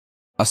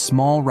A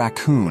small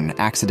raccoon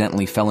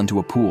accidentally fell into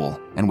a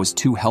pool and was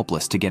too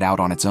helpless to get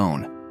out on its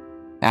own.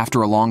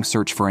 After a long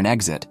search for an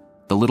exit,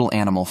 the little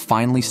animal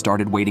finally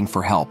started waiting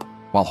for help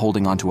while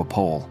holding onto a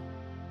pole.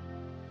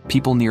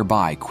 People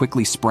nearby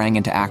quickly sprang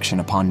into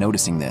action upon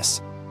noticing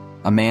this.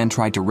 A man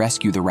tried to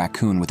rescue the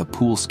raccoon with a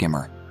pool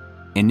skimmer.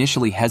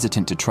 Initially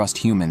hesitant to trust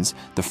humans,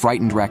 the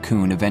frightened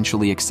raccoon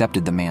eventually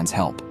accepted the man's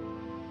help.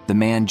 The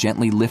man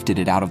gently lifted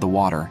it out of the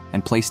water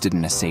and placed it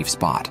in a safe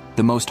spot.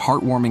 The most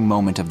heartwarming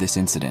moment of this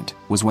incident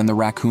was when the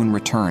raccoon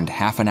returned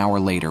half an hour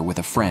later with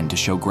a friend to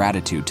show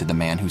gratitude to the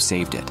man who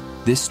saved it.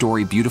 This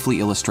story beautifully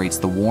illustrates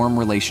the warm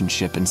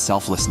relationship and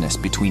selflessness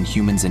between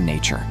humans and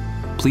nature.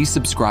 Please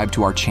subscribe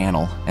to our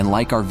channel and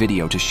like our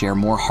video to share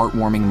more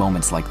heartwarming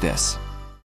moments like this.